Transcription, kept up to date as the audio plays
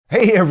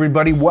Hey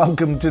everybody,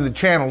 welcome to the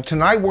channel.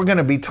 Tonight we're going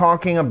to be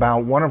talking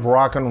about one of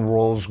rock and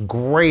roll's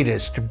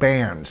greatest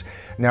bands.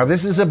 Now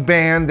this is a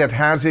band that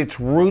has its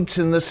roots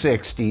in the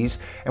 60s,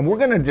 and we're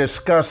going to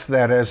discuss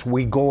that as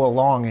we go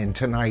along in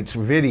tonight's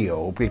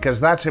video because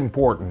that's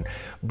important.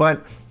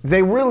 But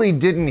they really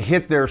didn't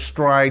hit their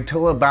stride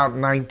till about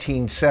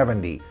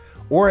 1970,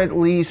 or at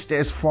least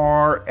as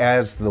far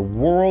as the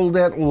world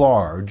at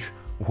large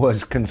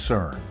was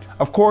concerned.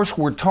 Of course,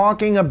 we're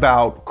talking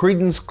about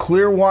Creedence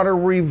Clearwater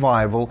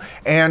Revival,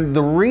 and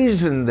the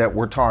reason that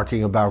we're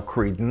talking about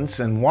Creedence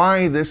and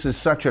why this is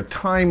such a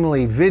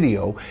timely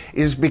video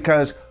is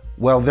because,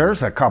 well,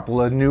 there's a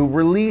couple of new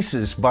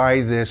releases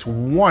by this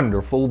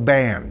wonderful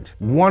band.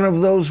 One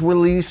of those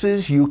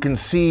releases you can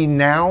see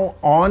now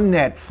on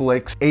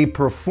Netflix, a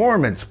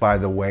performance, by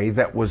the way,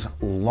 that was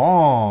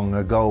long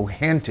ago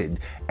hinted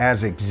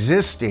as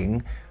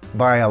existing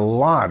by a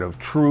lot of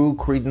true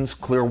Creedence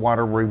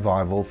Clearwater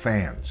Revival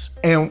fans.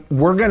 And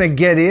we're going to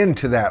get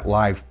into that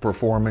live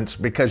performance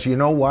because you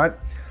know what?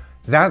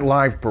 That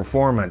live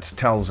performance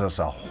tells us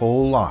a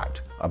whole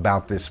lot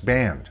about this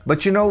band.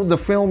 But you know, the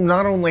film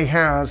not only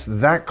has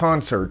that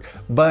concert,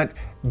 but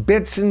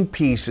bits and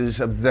pieces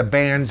of the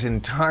band's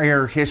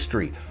entire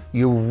history.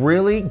 You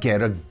really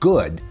get a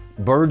good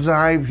bird's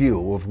eye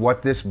view of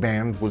what this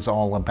band was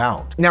all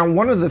about. Now,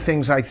 one of the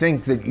things I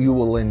think that you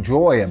will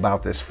enjoy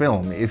about this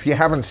film, if you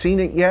haven't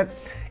seen it yet,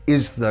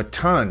 is the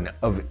ton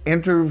of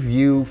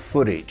interview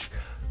footage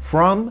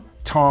from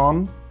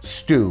Tom,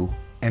 Stu,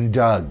 and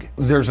Doug.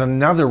 There's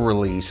another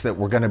release that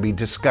we're going to be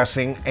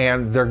discussing,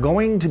 and they're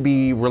going to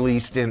be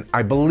released in,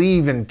 I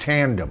believe, in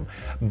tandem.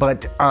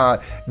 But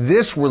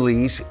this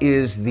release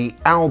is the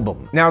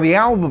album. Now, the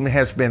album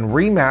has been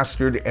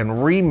remastered and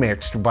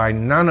remixed by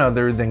none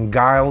other than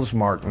Giles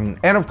Martin.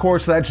 And of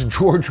course, that's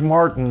George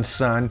Martin's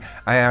son,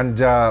 and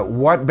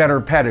what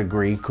better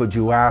pedigree could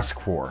you ask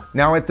for?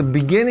 Now, at the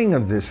beginning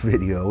of this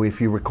video,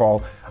 if you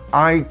recall,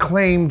 I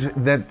claimed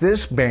that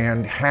this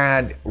band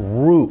had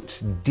roots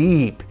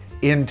deep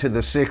into the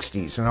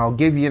 60s, and I'll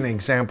give you an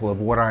example of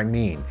what I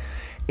mean.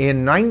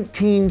 In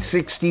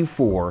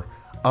 1964,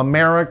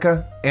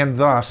 America, and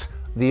thus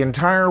the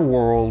entire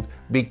world,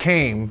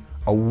 became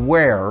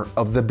aware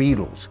of the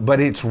Beatles. But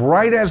it's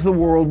right as the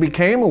world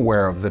became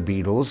aware of the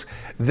Beatles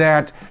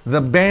that the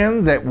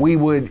band that we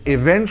would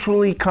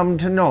eventually come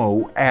to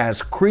know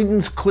as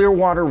Creedence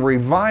Clearwater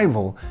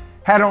Revival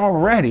had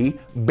already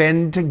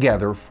been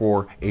together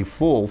for a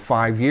full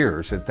 5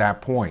 years at that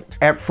point.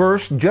 At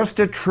first, just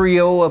a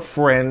trio of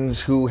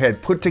friends who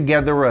had put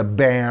together a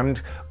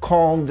band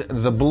called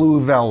the Blue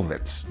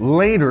Velvets.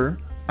 Later,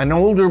 an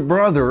older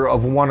brother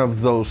of one of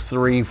those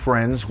three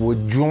friends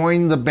would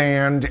join the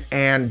band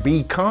and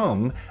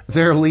become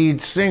their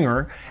lead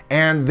singer,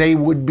 and they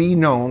would be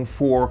known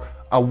for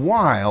a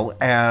while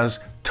as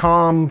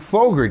Tom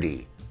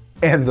Fogerty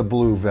and the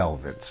Blue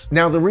Velvets.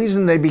 Now, the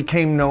reason they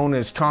became known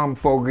as Tom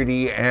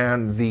Fogerty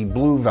and the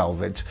Blue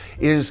Velvets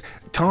is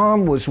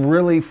Tom was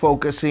really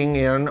focusing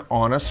in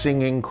on a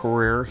singing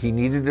career. He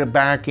needed a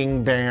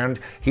backing band.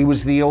 He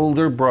was the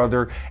older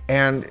brother,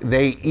 and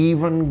they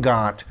even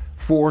got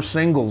 4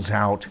 singles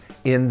out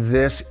in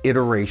this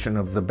iteration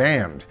of the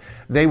band.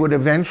 They would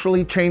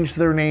eventually change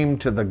their name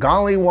to the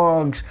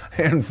Gollywogs,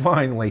 and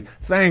finally,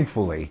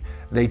 thankfully,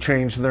 they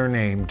changed their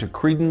name to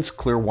Creedence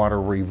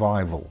Clearwater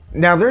Revival.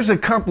 Now, there's a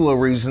couple of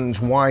reasons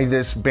why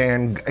this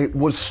band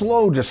was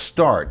slow to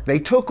start. They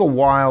took a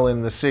while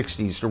in the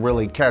 60s to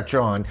really catch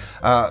on.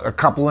 A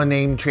couple of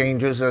name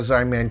changes, as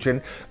I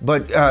mentioned,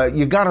 but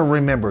you gotta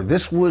remember,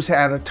 this was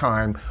at a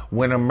time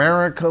when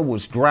America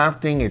was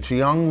drafting its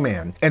young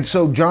men. And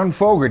so John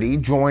Fogerty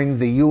joined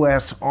the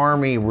U.S.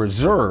 Army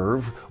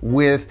Reserve,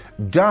 with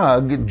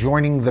Doug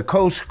joining the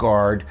Coast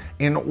Guard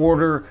in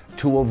order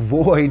to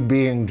avoid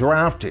being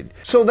drafted.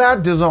 So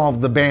that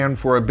dissolved the band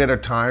for a bit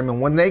of time,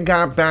 and when they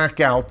got back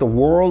out, the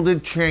world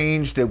had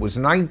changed. It was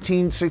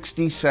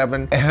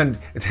 1967, and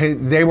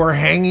they were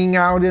hanging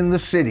out in the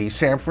city,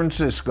 San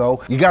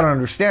Francisco. You gotta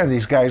understand,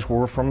 these guys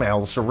were from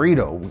El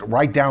Cerrito,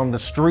 right down the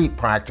street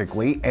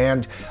practically,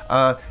 and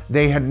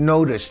they had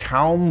noticed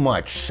how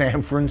much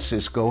San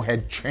Francisco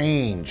had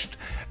changed.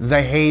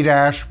 The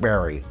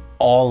Haight-Ashbury,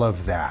 all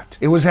of that.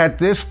 It was at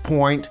this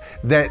point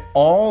that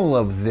all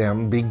of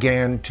them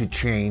began to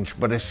change,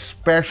 but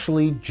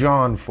especially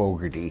John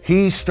Fogerty.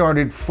 He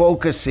started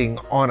focusing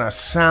on a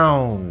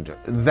sound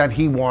that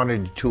he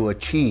wanted to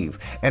achieve.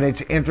 And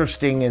it's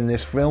interesting, in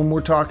this film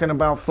we're talking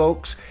about,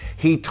 folks,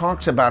 he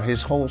talks about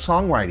his whole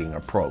songwriting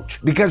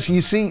approach. Because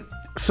you see,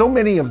 so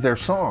many of their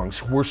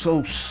songs were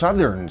so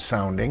Southern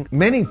sounding,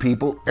 many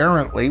people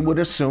errantly would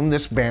assume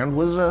this band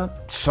was a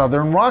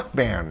Southern rock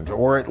band,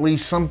 or at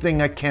least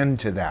something akin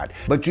to that.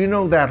 But you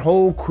know, that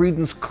whole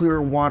Creedence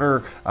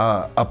Clearwater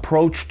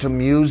approach to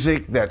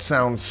music that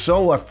sounds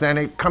so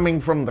authentic, coming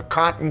from the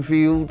cotton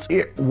fields,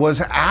 it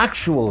was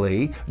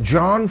actually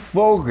John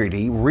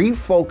Fogerty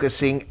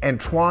refocusing and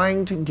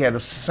trying to get a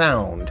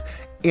sound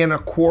in a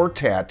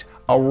quartet,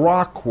 a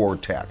rock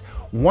quartet.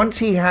 Once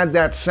he had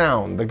that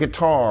sound, the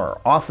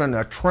guitar, often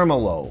a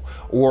tremolo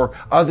or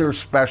other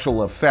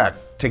special effect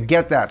to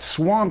get that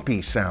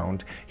swampy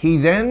sound, he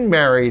then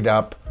married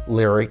up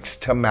lyrics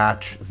to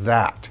match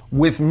that,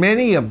 with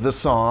many of the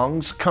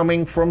songs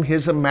coming from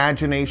his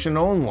imagination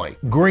only.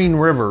 Green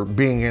River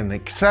being an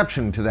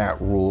exception to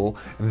that rule.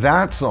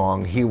 That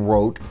song he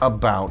wrote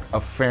about a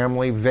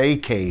family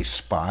vacay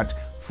spot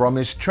from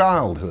his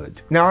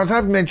childhood. Now, as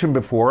I've mentioned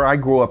before, I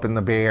grew up in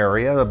the Bay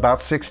Area,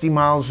 about 60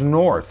 miles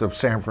north of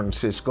San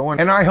Francisco,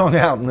 and I hung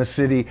out in the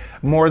city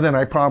more than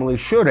I probably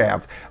should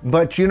have.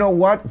 But you know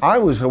what? I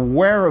was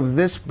aware of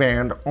this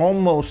band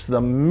almost the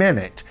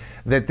minute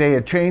that they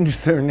had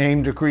changed their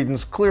name to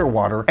Creedence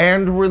Clearwater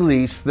and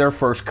released their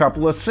first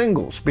couple of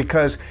singles,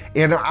 because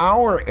in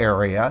our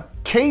area,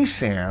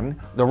 KSAN,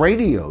 the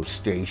radio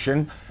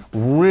station,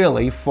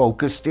 really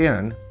focused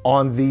in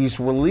on these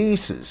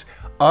releases.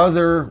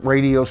 Other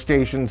radio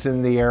stations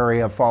in the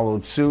area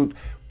followed suit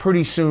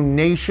pretty soon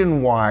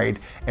nationwide,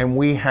 and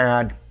we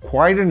had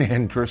quite an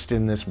interest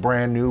in this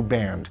brand new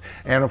band.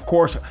 And of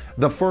course,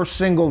 the first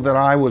single that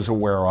I was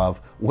aware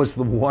of was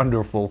the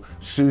wonderful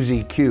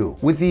Susie Q.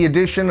 With the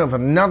addition of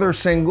another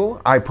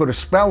single, I Put a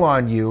Spell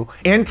on You,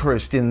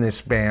 interest in this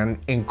band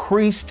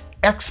increased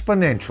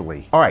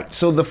exponentially. All right,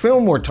 so the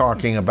film we're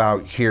talking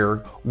about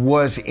here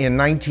was in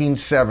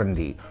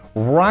 1970,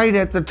 right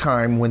at the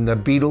time when the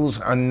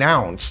Beatles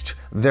announced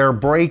their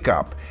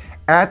breakup.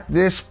 At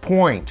this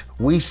point,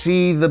 we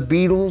see the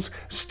Beatles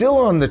still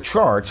on the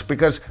charts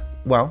because,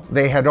 well,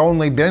 they had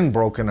only been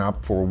broken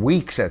up for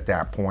weeks at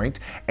that point.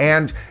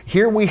 And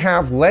here we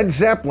have Led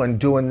Zeppelin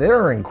doing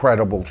their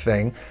incredible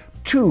thing.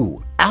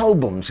 2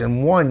 albums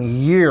in 1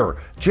 year,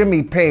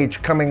 Jimmy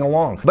Page coming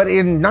along. But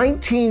in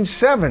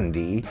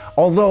 1970,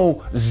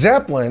 although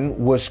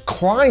Zeppelin was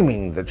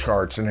climbing the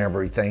charts and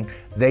everything,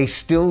 they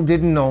still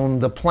didn't own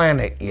the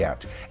planet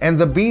yet. And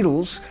the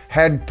Beatles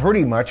had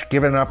pretty much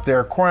given up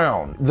their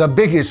crown. The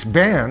biggest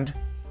band,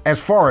 as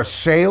far as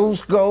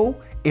sales go,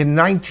 in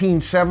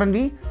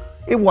 1970,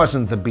 it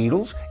wasn't the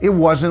Beatles, it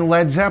wasn't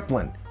Led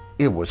Zeppelin.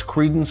 It was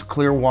Creedence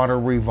Clearwater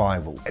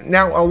Revival.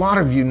 Now, a lot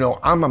of you know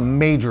I'm a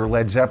major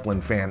Led Zeppelin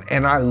fan,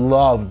 and I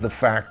love the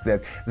fact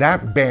that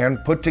that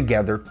band put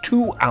together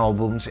 2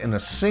 albums in a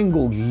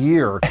single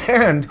year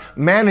and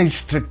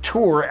managed to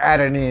tour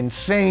at an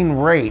insane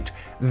rate.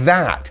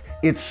 That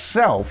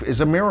itself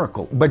is a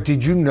miracle. But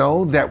did you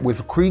know that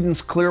with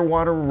Creedence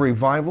Clearwater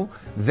Revival,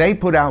 they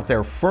put out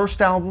their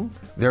first album,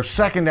 their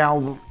second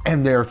album,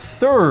 and their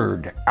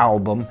third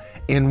album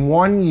in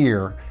 1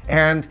 year,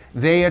 and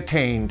they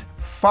attained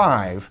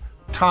 5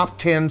 top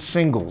 10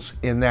 singles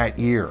in that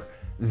year.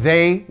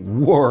 They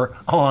were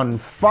on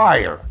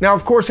fire. Now,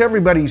 of course,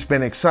 everybody's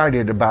been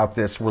excited about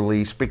this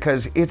release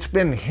because it's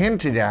been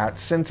hinted at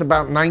since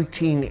about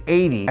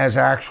 1980 as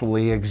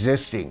actually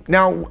existing.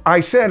 Now,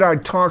 I said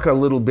I'd talk a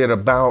little bit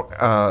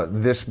about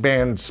this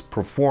band's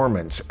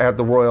performance at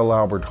the Royal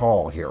Albert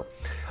Hall here.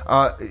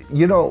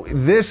 You know,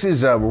 this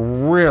is a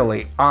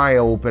really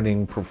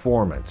eye-opening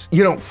performance.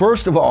 You know,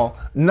 first of all,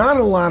 not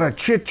a lot of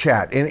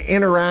chit-chat and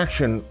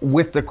interaction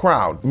with the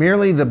crowd.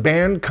 Merely the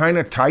band kind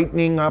of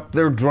tightening up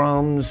their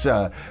drums,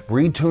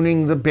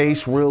 retuning the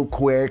bass real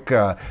quick,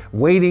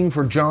 waiting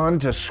for John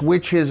to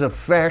switch his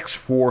effects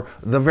for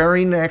the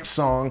very next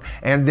song,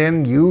 and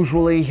then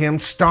usually him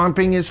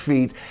stomping his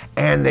feet,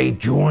 and they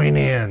join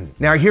in.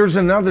 Now, here's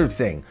another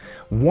thing.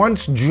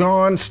 Once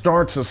John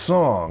starts a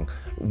song,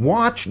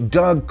 watch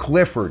Doug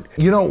Clifford.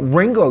 You know,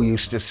 Ringo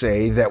used to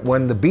say that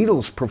when the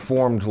Beatles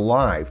performed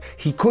live,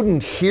 he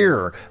couldn't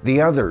hear the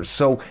others,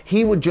 so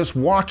he would just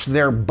watch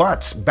their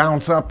butts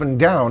bounce up and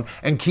down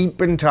and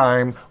keep in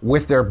time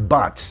with their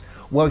butts.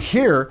 Well,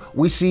 here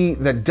we see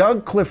that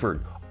Doug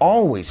Clifford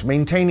always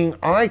maintaining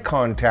eye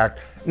contact,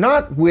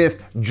 not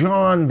with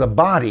John the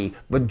body,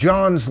 but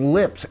John's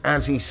lips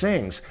as he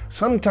sings,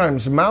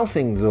 sometimes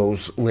mouthing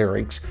those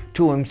lyrics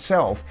to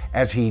himself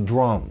as he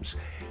drums.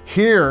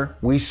 Here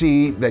we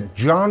see that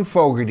John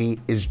Fogerty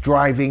is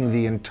driving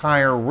the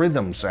entire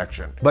rhythm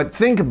section. But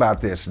think about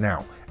this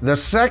now. The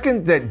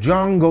second that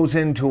John goes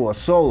into a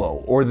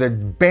solo or the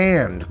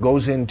band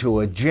goes into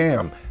a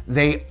jam,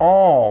 they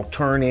all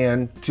turn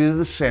in to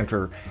the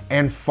center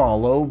and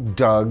follow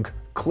Doug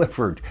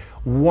Clifford.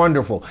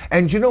 Wonderful.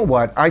 And you know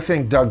what? I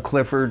think Doug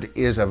Clifford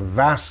is a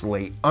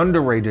vastly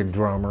underrated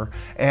drummer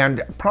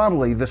and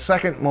probably the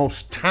second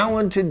most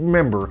talented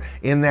member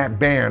in that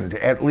band,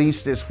 at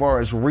least as far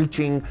as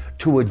reaching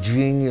to a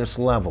genius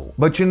level.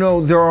 But you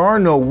know, there are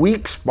no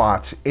weak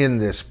spots in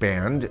this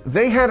band.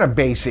 They had a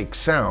basic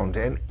sound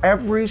and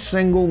every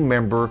single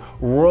member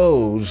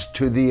rose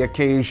to the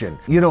occasion.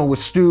 You know, with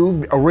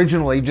Stu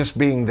originally just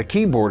being the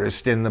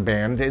keyboardist in the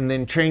band and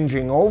then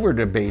changing over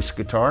to bass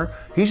guitar,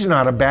 he's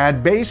not a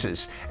bad bassist.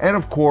 And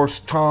of course,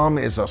 Tom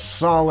is a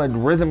solid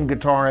rhythm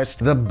guitarist.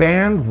 The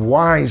band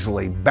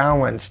wisely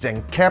balanced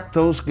and kept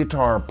those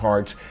guitar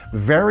parts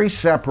very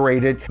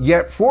separated,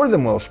 yet for the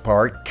most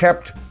part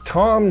kept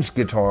Tom's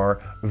guitar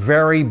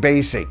very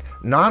basic,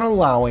 not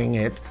allowing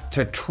it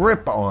to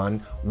trip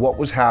on what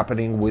was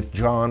happening with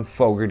John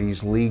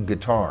Fogerty's lead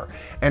guitar.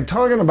 And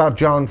talking about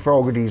John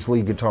Fogerty's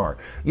lead guitar,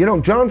 you know,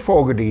 John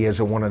Fogerty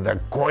is one of the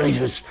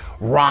greatest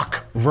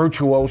rock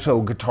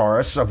virtuoso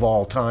guitarists of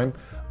all time.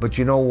 But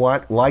you know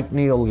what? Like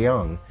Neil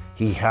Young,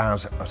 he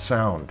has a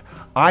sound.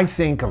 I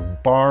think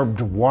of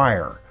barbed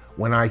wire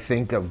when I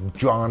think of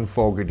John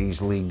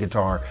Fogerty's lead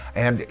guitar.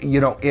 And,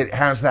 you know, it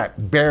has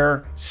that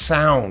bare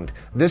sound.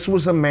 This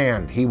was a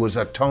man, he was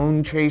a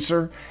tone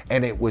chaser,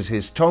 and it was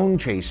his tone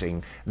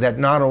chasing that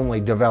not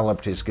only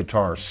developed his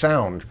guitar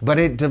sound, but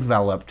it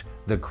developed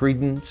the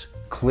Creedence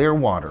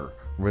Clearwater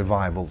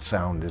Revival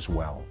sound as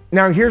well.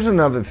 Now, here's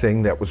another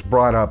thing that was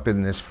brought up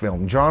in this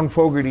film. John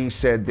Fogerty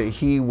said that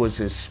he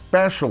was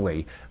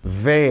especially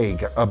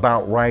vague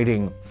about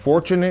writing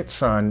Fortunate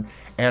Son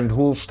and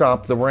Who'll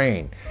Stop the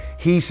Rain.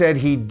 He said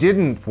he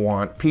didn't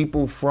want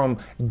people from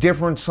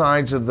different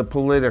sides of the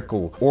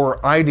political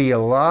or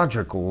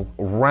ideological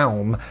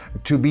realm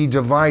to be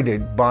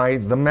divided by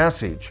the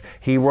message.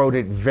 He wrote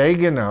it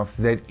vague enough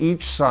that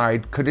each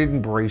side could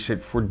embrace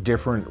it for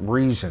different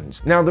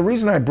reasons. Now, the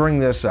reason I bring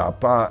this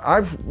up,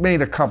 I've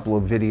made a couple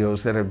of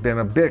videos that have been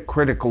a bit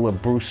critical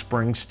of Bruce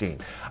Springsteen.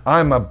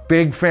 I'm a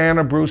big fan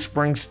of Bruce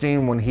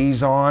Springsteen when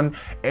he's on,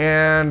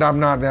 and I'm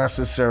not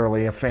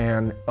necessarily a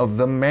fan of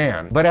the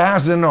man. But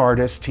as an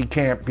artist, he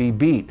can't be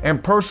beat.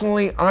 And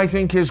personally, I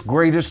think his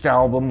greatest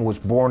album was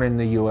Born in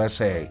the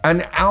USA,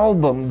 an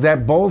album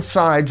that both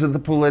sides of the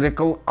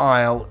political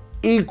aisle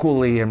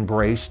equally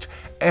embraced,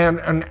 and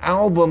an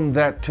album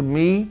that, to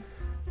me,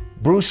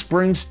 Bruce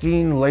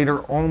Springsteen later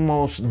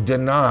almost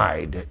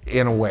denied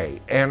in a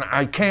way, and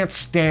I can't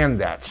stand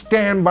that.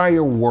 Stand by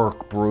your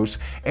work, Bruce.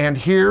 And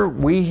here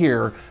we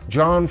hear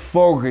John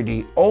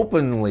Fogerty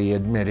openly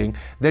admitting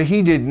that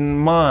he didn't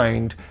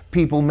mind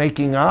people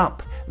making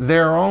up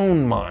their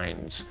own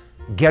minds.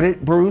 Get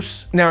it,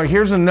 Bruce? Now,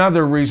 here's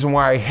another reason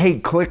why I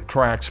hate click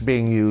tracks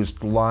being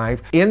used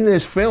live. In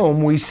this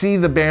film, we see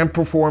the band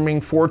performing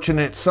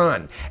Fortunate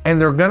Son, and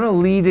they're gonna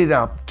lead it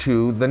up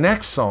to the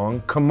next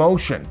song,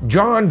 Commotion.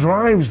 John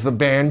drives the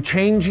band,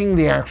 changing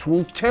the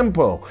actual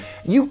tempo.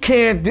 You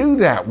can't do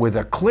that with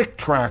a click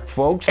track,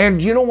 folks.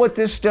 And you know what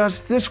this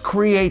does? This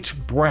creates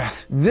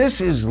breath.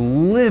 This is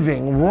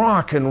living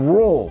rock and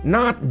roll,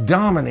 not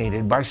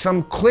dominated by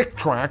some click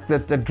track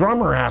that the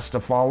drummer has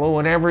to follow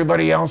and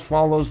everybody else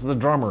follows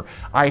the drummer.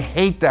 I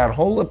hate that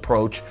whole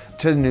approach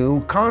to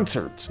new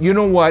concerts. You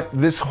know what?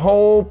 This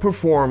whole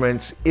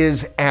performance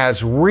is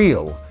as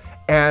real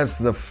as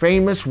the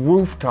famous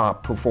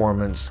rooftop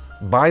performance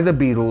by the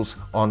Beatles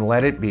on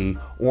Let It Be,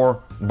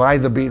 or by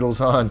the Beatles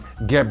on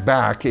Get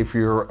Back if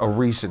you're a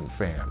recent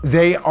fan.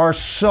 They are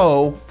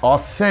so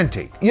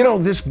authentic. You know,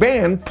 this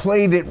band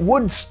played at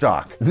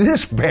Woodstock.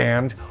 This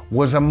band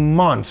was a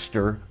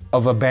monster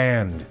of a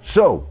band.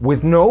 So,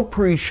 with no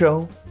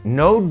pre-show,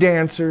 no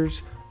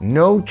dancers,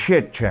 no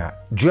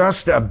chit-chat,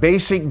 just a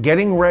basic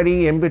getting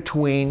ready in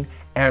between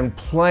and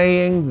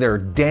playing their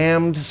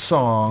damned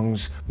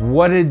songs.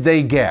 What did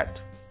they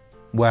get?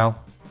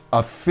 Well,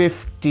 a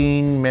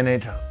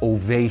 15-minute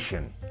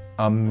ovation.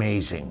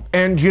 Amazing.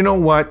 And you know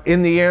what?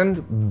 In the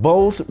end,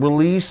 both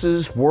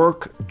releases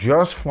work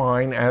just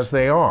fine as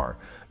they are.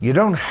 You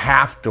don't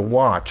have to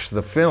watch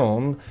the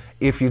film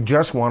if you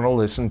just want to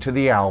listen to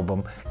the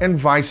album, and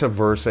vice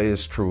versa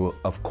is true,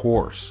 of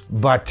course.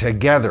 But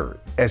together,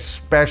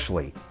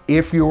 especially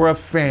if you're a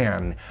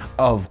fan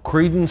of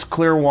Creedence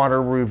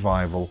Clearwater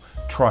Revival,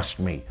 trust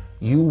me,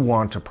 you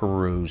want to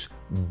peruse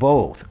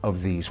both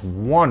of these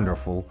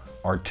wonderful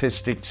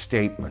artistic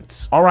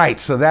statements. All right,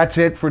 so that's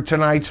it for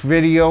tonight's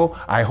video.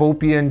 I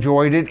hope you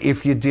enjoyed it.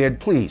 If you did,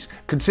 please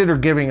consider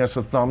giving us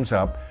a thumbs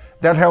up.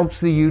 That helps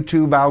the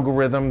YouTube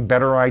algorithm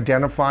better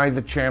identify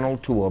the channel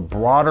to a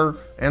broader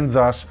and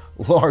thus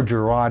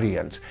larger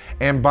audience.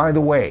 And by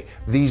the way,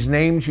 these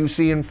names you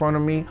see in front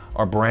of me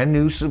are brand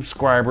new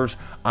subscribers.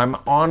 I'm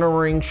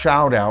honoring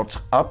shout outs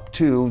up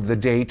to the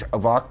date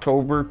of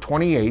October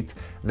 28th.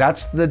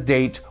 That's the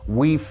date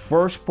we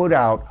first put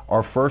out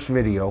our first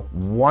video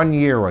 1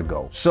 year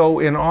ago. So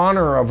in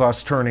honor of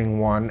us turning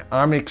 1,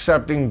 I'm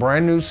accepting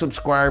brand new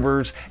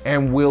subscribers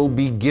and will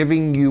be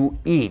giving you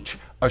each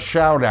a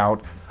shout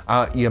out.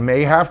 You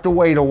may have to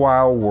wait a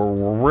while.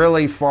 We're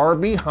really far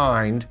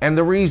behind, and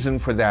the reason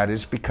for that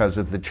is because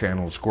of the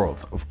channel's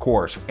growth, of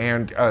course.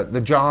 And the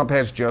job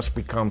has just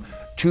become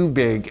too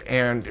big,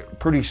 and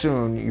pretty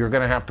soon you're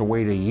gonna have to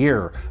wait a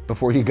year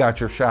before you got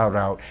your shout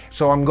out.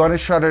 So I'm gonna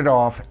shut it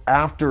off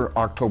after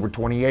October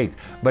 28th.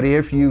 But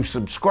if you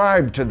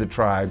subscribe to the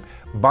tribe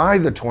by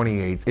the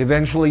 28th,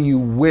 eventually you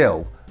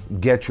will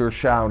get your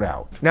shout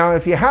out. Now,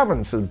 if you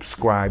haven't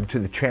subscribed to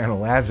the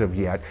channel as of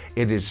yet,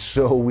 it is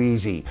so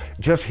easy.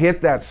 Just hit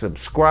that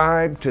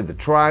subscribe to the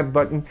tribe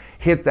button,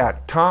 hit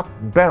that top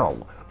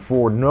bell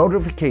for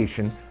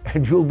notification,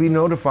 and you'll be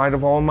notified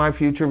of all my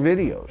future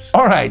videos.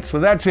 All right, so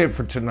that's it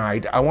for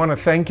tonight. I want to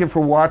thank you for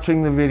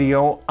watching the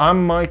video.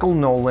 I'm Michael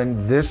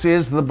Nolan. This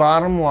is The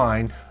Bottom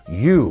Line.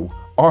 You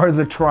are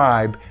the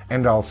tribe,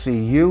 and I'll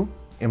see you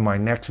in my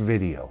next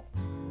video.